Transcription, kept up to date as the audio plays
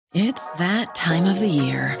It's that time of the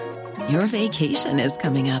year. Your vacation is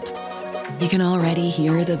coming up. You can already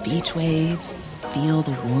hear the beach waves, feel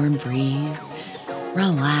the warm breeze,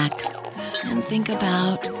 relax, and think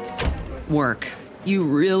about work. You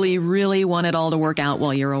really, really want it all to work out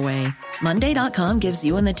while you're away. Monday.com gives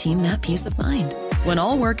you and the team that peace of mind. When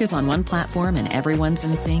all work is on one platform and everyone's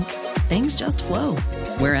in sync, things just flow.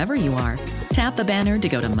 Wherever you are, tap the banner to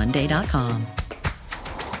go to Monday.com.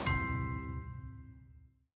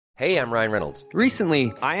 Hey, I'm Ryan Reynolds.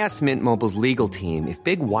 Recently, I asked Mint Mobile's legal team if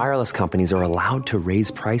big wireless companies are allowed to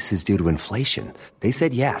raise prices due to inflation. They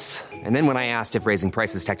said yes. And then when I asked if raising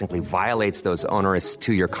prices technically violates those onerous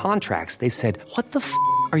two-year contracts, they said, what the f***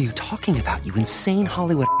 are you talking about, you insane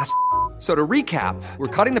Hollywood ass f- So to recap, we're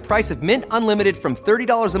cutting the price of Mint Unlimited from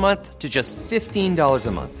 $30 a month to just $15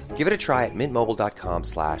 a month. Give it a try at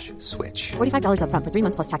mintmobile.com/switch. $45 up front for 3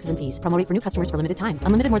 months plus taxes and fees. Promo rate for new customers for limited time.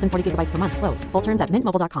 Unlimited more than 40 gigabytes per month. Slows full terms at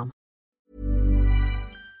mintmobile.com.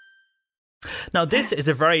 Now, this is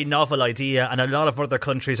a very novel idea, and a lot of other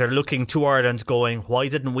countries are looking to Ireland going, why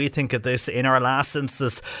didn't we think of this in our last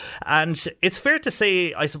census? And it's fair to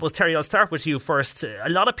say, I suppose, Terry, I'll start with you first. A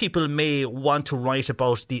lot of people may want to write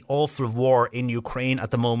about the awful war in Ukraine at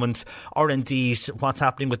the moment, or indeed what's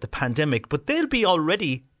happening with the pandemic, but they'll be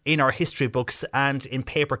already in our history books and in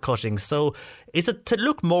paper cuttings. So is it to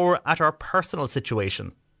look more at our personal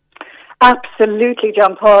situation? Absolutely,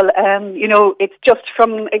 John Paul. It's just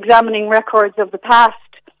from examining records of the past.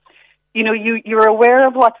 You're aware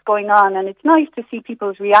of what's going on, and it's nice to see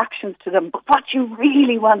people's reactions to them. But what you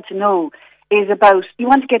really want to know is you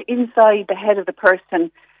want to get inside the head of the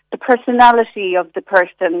person, the personality of the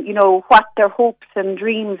person, what their hopes and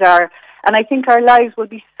dreams are. And I think our lives will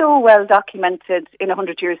be so well documented in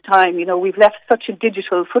 100 years' time. We've left such a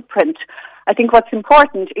digital footprint. I think what's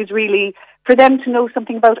important is really for them to know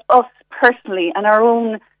something about us personally and our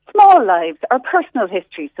own small lives, our personal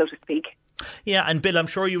history, so to speak. Yeah, and Bill, I'm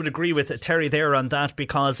sure you would agree with Terry there on that,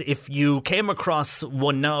 because if you came across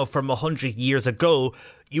one now from 100 years ago,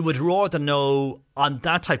 you would rather know on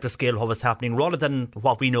that type of scale what was happening rather than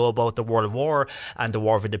what we know about the World War and the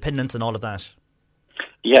War of Independence and all of that.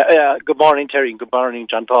 Yeah, good morning, Terry, and good morning,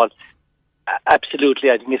 John Paul. Absolutely,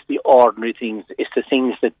 I think it's the ordinary things. It's the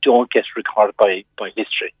things that don't get recorded by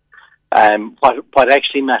history. What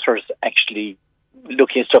actually matters,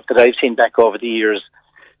 looking at stuff that I've seen back over the years,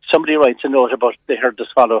 somebody writes a note about they heard the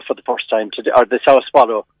swallow for the first time today, or they saw a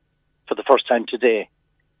swallow for the first time today.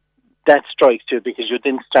 That strikes you, because you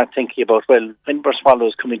then start thinking about, when were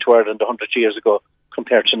swallows coming to Ireland 100 years ago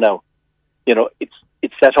compared to now?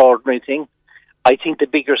 It's that ordinary thing. I think the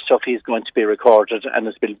bigger stuff is going to be recorded, and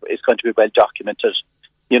it's going to be well documented.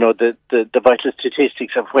 The vital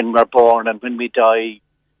statistics of when we're born and when we die,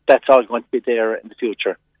 that's all going to be there in the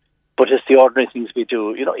future. But it's the ordinary things we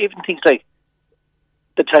do. Even things like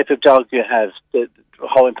the type of dog you have,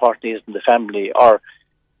 how important it is in the family, or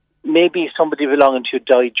maybe somebody belonging to you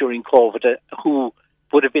died during COVID who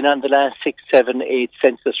would have been on the last 6, 7, 8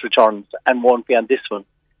 census returns and won't be on this one.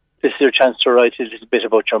 This is your chance to write a little bit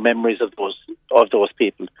about your memories of those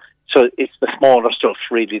people. So it's the smaller stuff,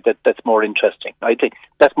 really, that's more interesting. I think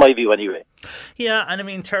that's my view anyway. Yeah, and I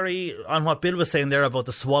mean, Terry, on what Bill was saying there about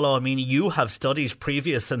the swallow, I mean, you have studied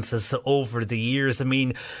previous census over the years. I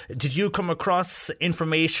mean, did you come across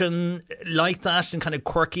information like that, and kind of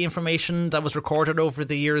quirky information that was recorded over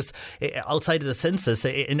the years outside of the census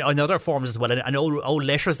in other forms as well, and old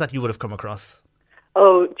letters that you would have come across?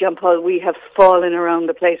 Oh, John Paul, we have fallen around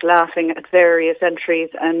the place laughing at various entries,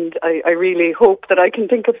 and I really hope that I can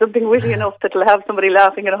think of something witty enough that will have somebody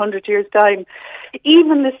laughing in 100 years' time.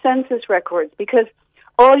 Even the census records, because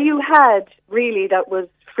all you had really that was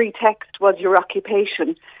free text was your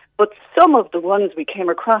occupation, but some of the ones we came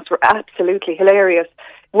across were absolutely hilarious.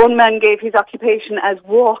 One man gave his occupation as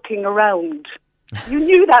walking around. You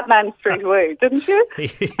knew that man straight away, didn't you?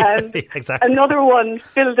 And exactly. Another one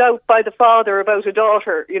filled out by the father about a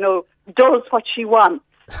daughter, does what she wants.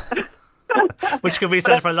 Which can be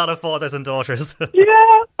said for a lot of fathers and daughters.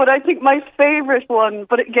 Yeah, but I think my favourite one,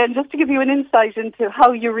 but again, just to give you an insight into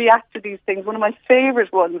how you react to these things, one of my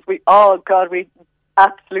favourite ones, we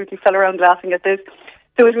absolutely fell around laughing at this.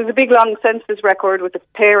 So it was a big long census record with the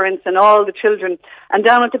parents and all the children, and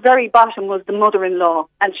down at the very bottom was the mother-in-law,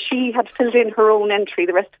 and she had filled in her own entry.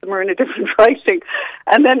 The rest of them are in a different writing.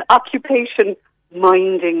 And then occupation,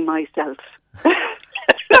 minding myself.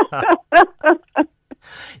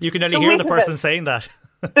 You can only hear the person saying that.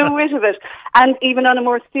 The wit of it. And even on a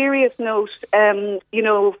more serious note,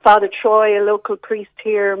 Father Troy, a local priest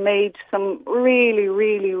here, made some really,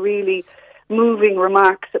 really, really moving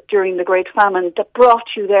remarks during the Great Famine that brought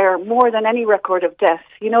you there more than any record of death.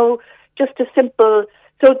 Just a simple.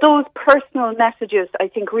 So those personal messages, I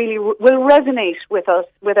think, really will resonate with us,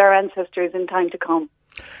 with our ancestors in time to come.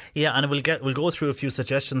 Yeah, and we'll go through a few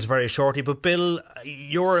suggestions very shortly. But Bill,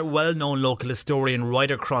 you're a well-known local historian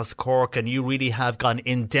right across Cork, and you really have gone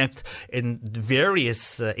in depth in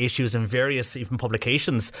various issues and various even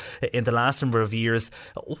publications in the last number of years.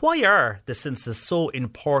 Why are the census so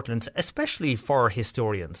important, especially for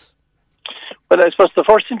historians? Well, I suppose the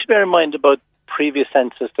first thing to bear in mind about previous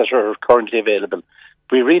census that are currently available,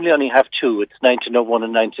 we really only have two. It's 1901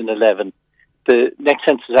 and 1911. The next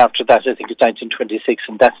census after that, I think, is 1926,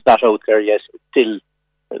 and that's not out there yet. It's still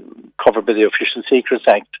covered by the Official Secrets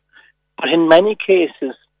Act. But in many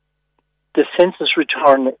cases, the census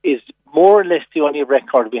return is more or less the only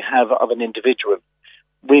record we have of an individual.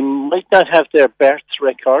 We might not have their birth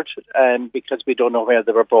record because we don't know where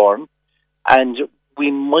they were born, and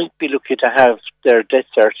we might be lucky to have their death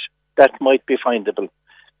cert. That might be findable.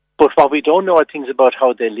 But what we don't know are things about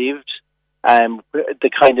how they lived, the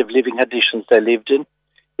kind of living conditions they lived in.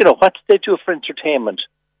 What did they do for entertainment?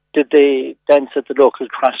 Did they dance at the local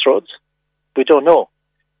crossroads? We don't know.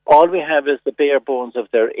 All we have is the bare bones of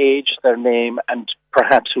their age, their name, and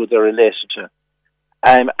perhaps who they're related to.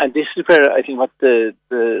 And this is where I think what the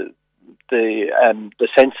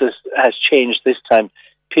census has changed this time.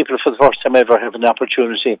 People, for the first time ever, have an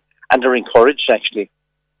opportunity, and are encouraged actually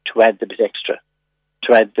to add the bit extra,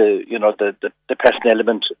 to add the personal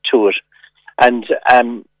element to it. And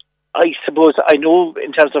I suppose I know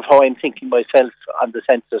in terms of how I'm thinking myself on the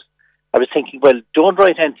census, I was thinking, well, don't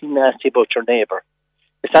write anything nasty about your neighbour.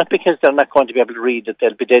 It's not because they're not going to be able to read that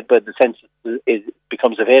they'll be dead when the census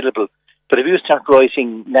becomes available. But if you start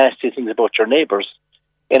writing nasty things about your neighbours,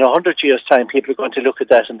 in 100 years' time, people are going to look at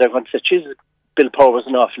that and they're going to say, Jesus, Bill Power was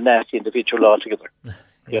an awful nasty individual altogether.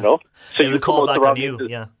 Yeah. So you come out the wrong end.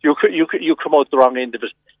 You come out the wrong end of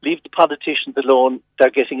it. Leave the politicians alone.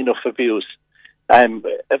 They're getting enough abuse.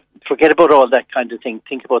 Forget about all that kind of thing.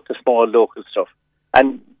 Think about the small local stuff.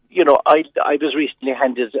 And I was recently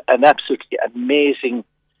handed an absolutely amazing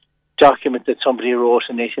document that somebody wrote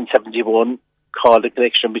in 1871 called A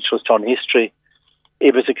Collection Which Was Done History.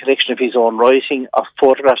 It was a collection of his own writing, of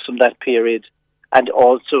photographs from that period, and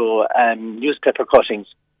also newspaper cuttings.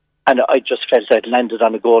 And I just felt I'd landed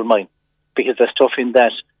on a gold mine, because there's stuff in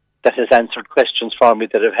that has answered questions for me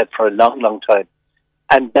that I've had for a long, long time.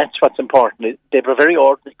 And that's what's important. They were very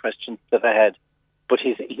ordinary questions that I had, but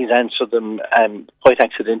he's answered them quite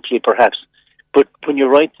accidentally, perhaps. But when you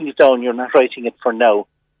write things down, you're not writing it for now.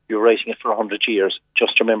 You're writing it for 100 years.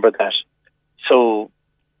 Just remember that. So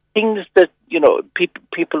things that,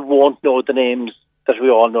 people won't know the names that we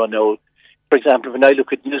all know now. For example, when I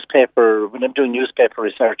look at when I'm doing newspaper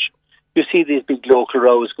research, you see these big local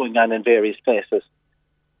rows going on in various places.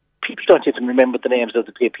 People don't even remember the names of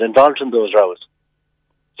the people involved in those rows.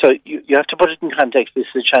 So you have to put it in context. This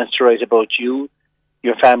is a chance to write about you,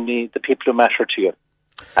 your family, the people who matter to you,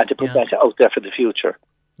 and to put that out there for the future.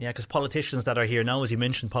 Yeah, because politicians that are here now, as you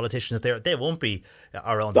mentioned, politicians, they won't be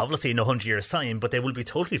around, obviously, in 100 years' time, but they will be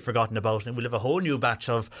totally forgotten about, and we'll have a whole new batch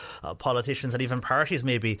of politicians and even parties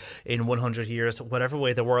maybe in 100 years, whatever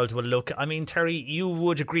way the world will look. I mean, Terry, you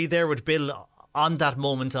would agree there with Bill on that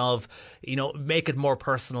moment of, make it more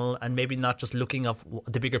personal and maybe not just looking at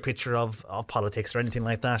the bigger picture of politics or anything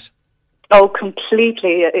like that. Oh,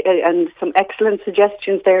 completely. And some excellent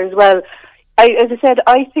suggestions there as well. As I said,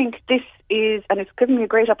 I think this is, and it's given me a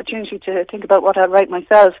great opportunity to think about what I'll write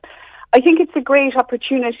myself. I think it's a great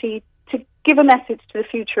opportunity to give a message to the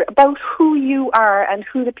future about who you are and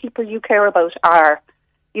who the people you care about are.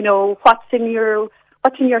 What's in your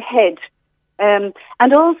head. And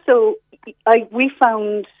also, we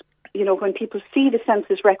found, when people see the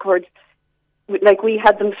census records, like we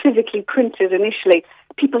had them physically printed initially,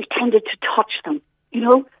 people tended to touch them.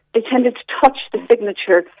 They tended to touch the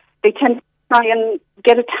signature. They tend to try and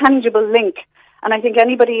get a tangible link. And I think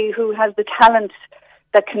anybody who has the talent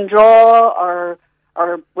that can draw or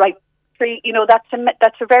write,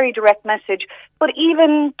 that's a very direct message. But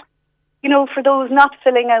even, for those not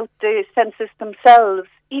filling out the census themselves,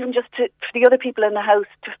 even just for the other people in the house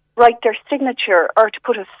to write their signature or to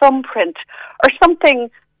put a thumbprint or something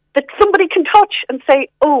that somebody can touch and say,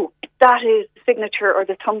 oh, that is the signature or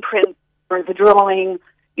the thumbprint or the drawing,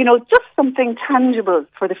 just something tangible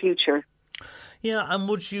for the future. Yeah, and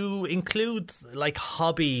would you include like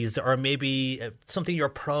hobbies or maybe something you're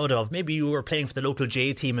proud of? Maybe you were playing for the local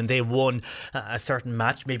J team and they won a certain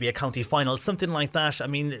match, maybe a county final, something like that. I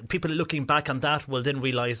mean, people looking back on that will then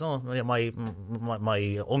realise, oh,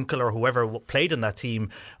 my uncle or whoever played in that team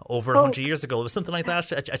over 100 years ago. Was something like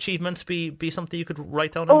that, achievements, be something you could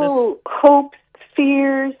write down on this? Oh, hopes,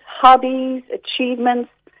 fears, hobbies, achievements,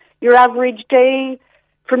 your average day.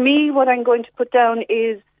 For me, what I'm going to put down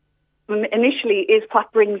initially is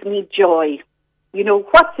what brings me joy. You know,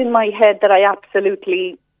 what's in my head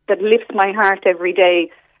that lifts my heart every day.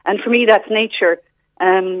 And for me, that's nature.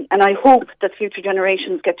 And I hope that future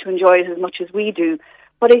generations get to enjoy it as much as we do.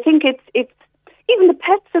 But I think it's even the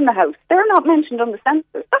pets in the house, they're not mentioned on the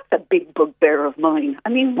census. That's a big bugbear of mine. I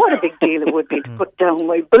mean, what a big deal it would be to put down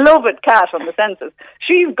my beloved cat on the census.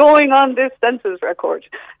 She's going on this census record.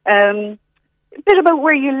 A bit about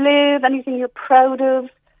where you live, anything you're proud of.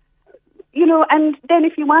 You know, and then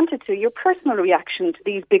if you wanted to, your personal reaction to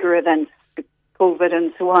these bigger events, COVID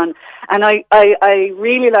and so on. And I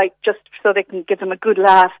really like, just so they can give them a good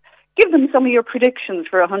laugh, give them some of your predictions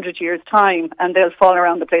for 100 years' time, and they'll fall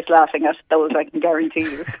around the place laughing at those, I can guarantee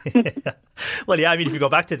you. Yeah. Well, yeah, I mean, if you go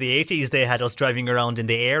back to the 80s, they had us driving around in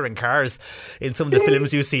the air in cars in some of the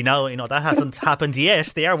films you see now. You know, that hasn't happened yet.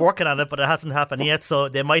 They are working on it, but it hasn't happened yet. So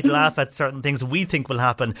they might laugh at certain things we think will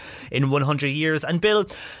happen in 100 years. And Bill,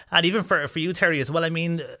 and even for you, Terry, as well, I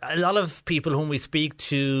mean, a lot of people whom we speak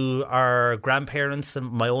to are grandparents, and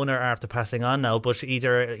my own are after passing on now, but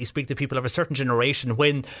either you speak to people of a certain generation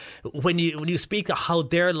when you speak to how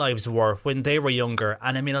their lives were when they were younger.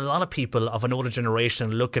 And I mean, a lot of people of an older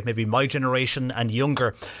generation look at maybe my generation and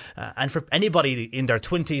younger, and for anybody in their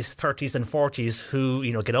 20s, 30s and 40s who,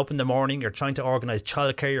 you know, get up in the morning, you're trying to organise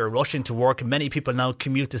childcare, you're rushing to work. Many people now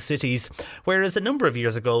commute to cities, whereas a number of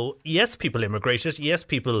years ago, yes, people immigrated, yes,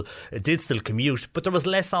 people did still commute, but there was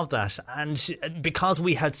less of that. And because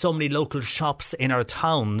we had so many local shops in our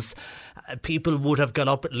towns, people would have got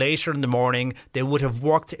up later in the morning, they would have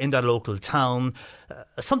worked in their local town.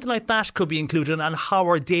 Something like that could be included on how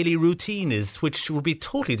our daily routine is, which would be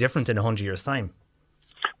totally different in 100 years' time.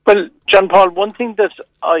 Well, John Paul, one thing that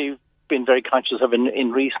I've been very conscious of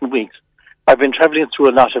in recent weeks, I've been travelling through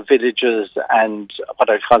a lot of villages and what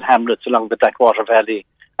I call hamlets along the Blackwater Valley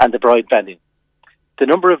and the Bride Valley. The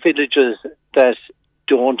number of villages that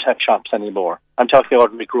don't have shops anymore, I'm talking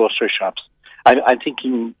ordinary grocery shops. I'm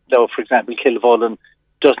thinking, though, for example, Kilvollen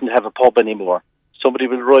doesn't have a pub anymore. Somebody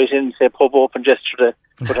will write in and say pub opened yesterday,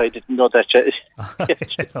 but I didn't know that yet.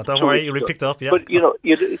 No, don't worry, you'll be picked up. Yeah. But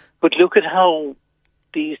but look at how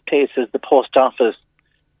these places, the post office,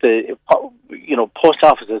 post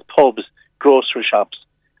offices, pubs, grocery shops,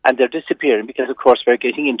 and they're disappearing because, of course, we're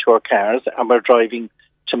getting into our cars and we're driving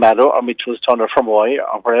to Mallow or Mitchelstown or Fermoy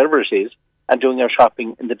or wherever it is and doing our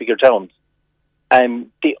shopping in the bigger towns.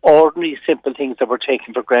 The ordinary, simple things that were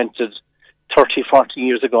taken for granted 30, 40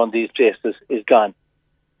 years ago in these places is gone.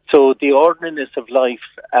 So the ordinariness of life,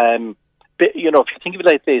 if you think of it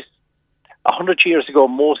like this, 100 years ago,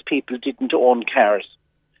 most people didn't own cars.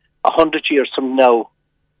 100 years from now,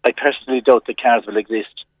 I personally doubt that cars will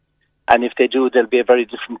exist. And if they do, they'll be a very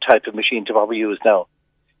different type of machine to what we use now.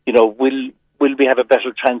 You know, will we have a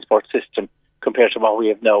better transport system compared to what we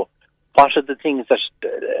have now? What are the things that,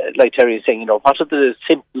 like Terry is saying, what are the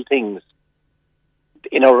simple things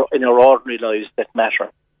in our ordinary lives that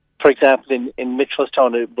matter? For example, in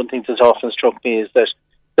Mitchelstown, one thing that's often struck me is that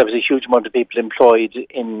there was a huge amount of people employed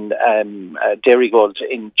in Dairygold,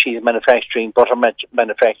 in cheese manufacturing, butter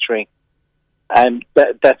manufacturing, and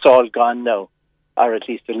that's all gone now, or at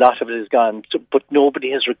least a lot of it is gone. So, but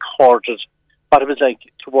nobody has recorded what it was like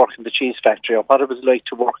to work in the cheese factory or what it was like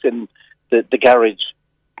to work in the garage.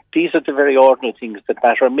 These are the very ordinary things that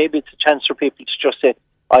matter. And maybe it's a chance for people to just say,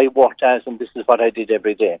 I worked as, and this is what I did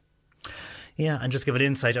every day. Yeah, and just give an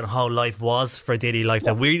insight on how life was for daily life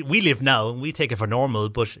that we live now, and we take it for normal,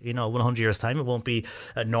 but 100 years time it won't be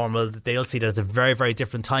normal. They'll see that as a very, very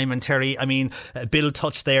different time. And Terry, I mean, Bill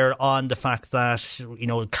touched there on the fact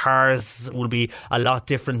that cars will be a lot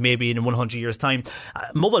different maybe in 100 years time.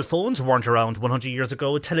 Mobile phones weren't around 100 years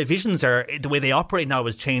ago. Televisions are, the way they operate now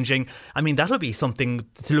is changing. I mean, that'll be something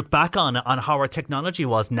to look back on how our technology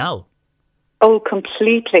was now. Oh,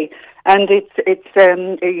 completely. And it's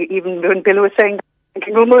even when Bill was saying,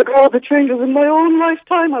 thinking, oh my God, the changes in my own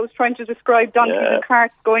lifetime. I was trying to describe donkeys and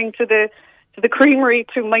carts going to the creamery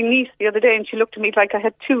to my niece the other day, and she looked at me like I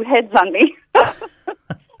had two heads on me.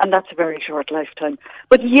 And that's a very short lifetime.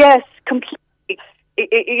 But yes, completely.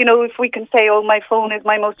 If we can say, oh, my phone is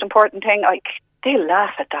my most important thing, they'll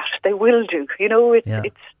laugh at that. They will do.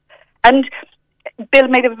 And Bill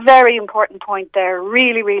made a very important point there,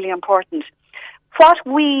 really, really important. What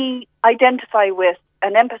we identify with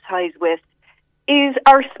and empathise with is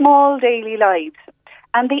our small daily lives.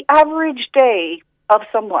 And the average day of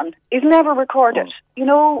someone is never recorded. You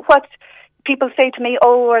know what people say to me,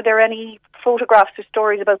 are there any photographs or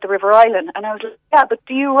stories about the River Island? And I was like, yeah, but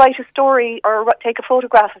do you write a story or take a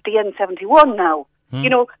photograph of the N71 now? You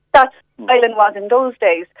know, that's what Island was in those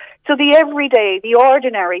days. So the everyday, the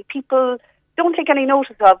ordinary, people don't take any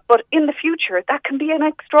notice of, but in the future, that can be an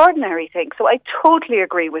extraordinary thing. So I totally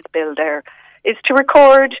agree with Bill there, is to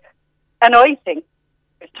record, and I think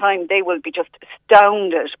this time they will be just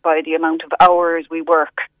astounded by the amount of hours we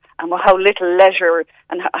work and how little leisure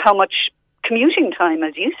and how much commuting time,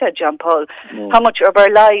 as you said, John Paul, how much of our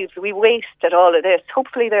lives we waste at all of this.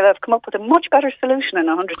 Hopefully they'll have come up with a much better solution in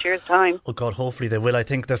 100 years' time. Oh God, hopefully they will. I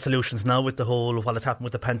think there's solutions now with the whole, what has happened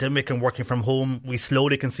with the pandemic and working from home. We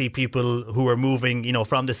slowly can see people who are moving,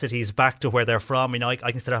 from the cities back to where they're from. I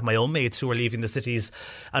can still have my own mates who are leaving the cities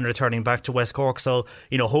and returning back to West Cork. So,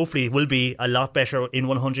 hopefully it will be a lot better in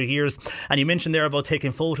 100 years. And you mentioned there about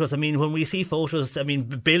taking photos. When we see photos,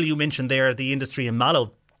 Bill, you mentioned there the industry in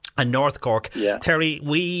Mallow and North Cork. Yeah. Terry,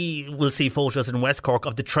 we will see photos in West Cork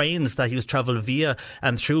of the trains that used to travel via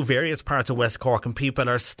and through various parts of West Cork, and people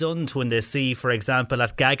are stunned when they see, for example,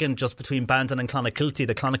 at Gagan, just between Bandon and Clonakilty,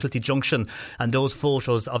 the Clonakilty Junction, and those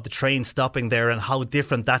photos of the train stopping there and how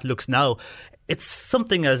different that looks now. It's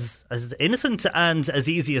something as innocent and as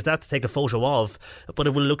easy as that to take a photo of, but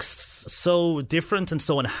it will look so different and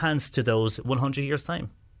so enhanced to those 100 years'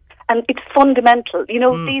 time. And it's fundamental.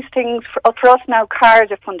 These things, for us now, cars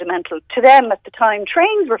are fundamental. To them, at the time,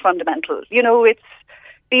 trains were fundamental. It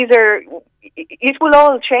will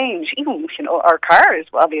all change. Even, our cars,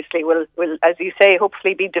 obviously, will, as you say,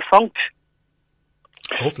 hopefully be defunct.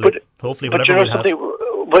 Hopefully, whatever we'll have.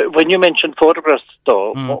 When you mentioned photographs,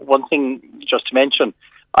 though, one thing just to mention,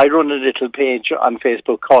 I run a little page on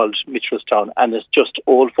Facebook called Mitchelstown, and it's just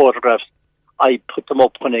old photographs. I put them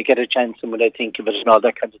up when I get a chance and when I think of it and all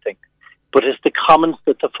that kind of thing. But it's the comments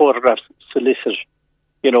that the photographs solicit.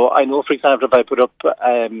 I know, for example, if I put up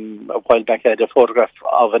a while back, I had a photograph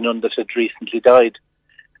of a nun that had recently died,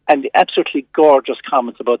 and absolutely gorgeous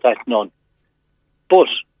comments about that nun. But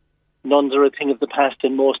nuns are a thing of the past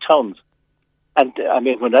in most towns. And,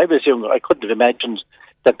 when I was young, I couldn't have imagined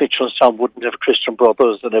that Mitchelstown wouldn't have Christian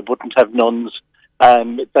brothers and it wouldn't have nuns.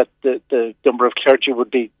 That the number of clergy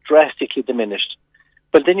would be drastically diminished.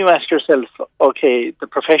 But then you ask yourself, okay, the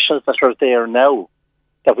professions that are there now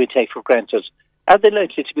that we take for granted, are they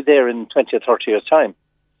likely to be there in 20 or 30 years' time?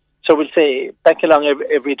 So we'll say, back along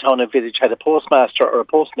every town and village had a postmaster or a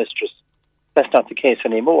postmistress. That's not the case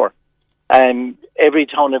anymore. Every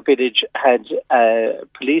town and village had a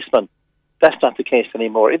policeman. That's not the case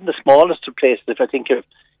anymore. Even the smallest of places, if I think of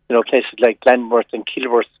places like Glenworth and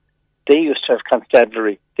Kilworth, they used to have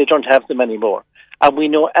constabulary. They don't have them anymore. And we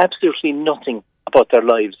know absolutely nothing about their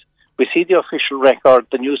lives. We see the official record,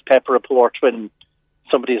 the newspaper report when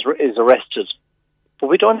somebody is arrested. But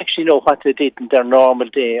we don't actually know what they did in their normal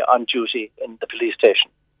day on duty in the police station.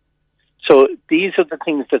 So these are the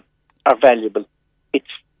things that are valuable.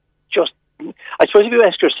 It's just, I suppose if you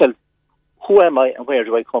ask yourself, who am I and where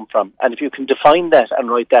do I come from? And if you can define that and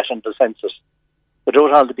write that on the census,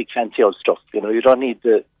 without all the big fancy old stuff, you don't need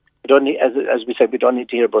as we said, we don't need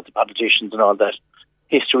to hear about the politicians and all that.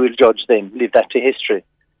 History will judge them. Leave that to history.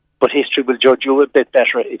 But history will judge you a bit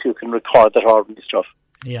better if you can record that ordinary stuff.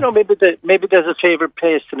 Yeah. Maybe there's a favourite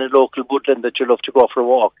place in a local woodland that you love to go for a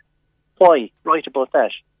walk. Why? Write about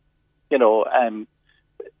that.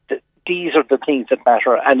 These are the things that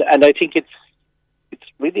matter. And I think it's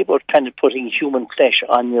really about kind of putting human flesh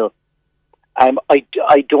on you. I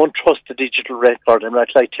don't trust the digital record. I'm not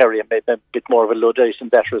like Terry. I'm a bit more of a Luddite in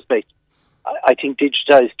that respect. I think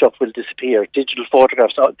digitized stuff will disappear. Digital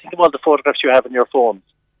photographs. Think of all the photographs you have on your phones.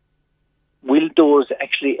 Will those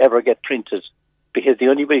actually ever get printed? Because the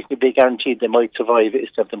only way you can be guaranteed they might survive is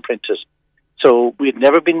to have them printed. So we've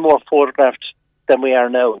never been more photographed than we are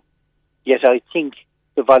now. Yet I think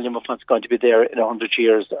the volume of what's going to be there in 100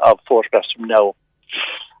 years of photographs from now,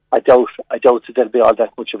 I doubt that there'll be all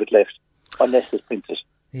that much of it left. Unless it's printed.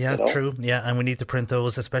 Yeah, true. Yeah, and we need to print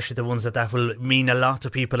those, especially the ones that will mean a lot to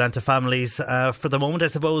people and to families. For the moment, I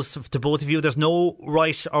suppose, to both of you, there's no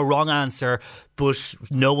right or wrong answer, but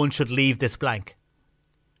no one should leave this blank.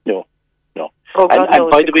 No. Oh, God, and no,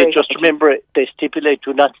 by it's the a way, great just message. remember, they stipulate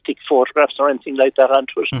do not stick photographs or anything like that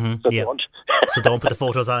onto it. So Yeah. don't. So don't put the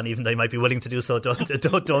photos on, even they might be willing to do so.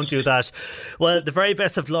 Don't do that. Well, the very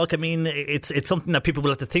best of luck. I mean, it's something that people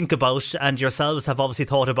will have to think about, and yourselves have obviously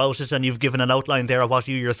thought about it, and you've given an outline there of what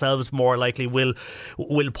you yourselves more likely will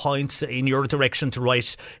point in your direction to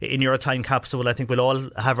write in your time capsule. I think we'll all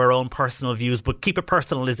have our own personal views, but keep it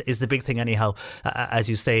personal is the big thing anyhow, as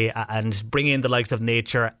you say, and bring in the likes of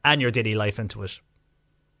nature and your daily life into it.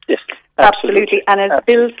 Yes, Absolutely. And as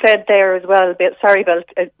Bill said there as well, sorry, Bill,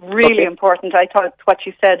 really important. I thought what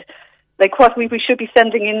you said, like what we should be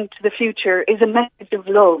sending into the future is a message of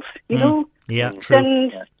love, you know? Yeah, true.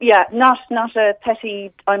 Send, not a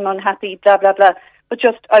petty, I'm unhappy, blah, blah, blah, but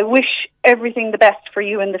just, I wish everything the best for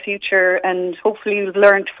you in the future, and hopefully you've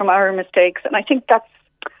learned from our mistakes. And I think that's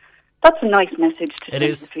a nice message to send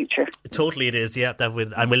to the future. Totally it is, yeah. And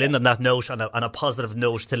we'll end on that note, on a positive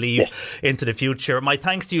note to leave into the future. My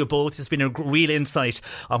thanks to you both. It's been a real insight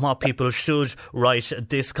on what people should write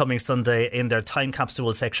this coming Sunday in their time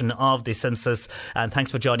capsule section of the census. And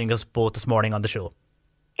thanks for joining us both this morning on the show.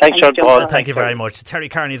 Thanks, John Paul. Thank you very much. Terry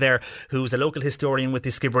Carney there, who's a local historian with the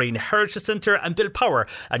Skibbereen Heritage Centre, and Bill Power,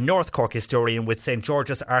 a North Cork historian with St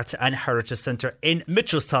George's Arts and Heritage Centre in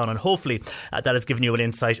Mitchelstown. And hopefully that has given you an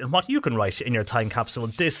insight on what you can write in your time capsule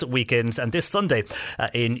this weekend and this Sunday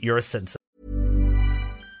in your census.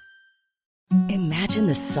 Imagine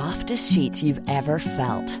the softest sheets you've ever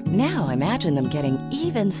felt. Now imagine them getting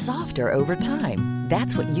even softer over time.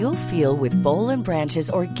 That's what you'll feel with Boll & Branch's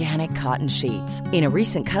organic cotton sheets. In a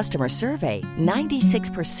recent customer survey,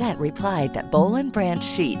 96% replied that Boll & Branch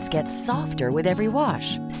sheets get softer with every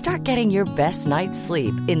wash. Start getting your best night's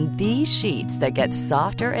sleep in these sheets that get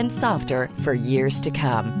softer and softer for years to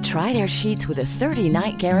come. Try their sheets with a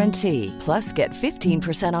 30-night guarantee. Plus, get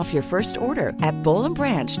 15% off your first order at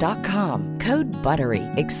bollandbranch.com. Code BUTTERY.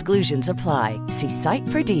 Exclusions apply. See site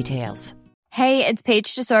for details. Hey, it's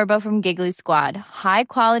Paige DeSorbo from Giggly Squad. High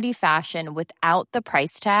quality fashion without the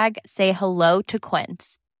price tag. Say hello to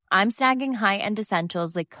Quince. I'm snagging high-end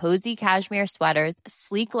essentials like cozy cashmere sweaters,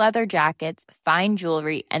 sleek leather jackets, fine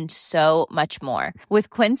jewelry, and so much more. With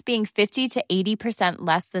Quince being 50 to 80%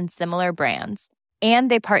 less than similar brands.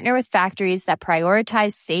 And they partner with factories that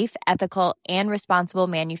prioritize safe, ethical, and responsible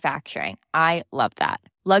manufacturing. I love that.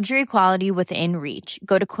 Luxury quality within reach.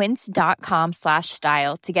 Go to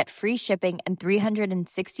quince.com/style to get free shipping and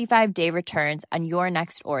 365-day returns on your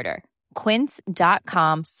next order.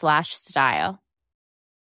 Quince.com/style.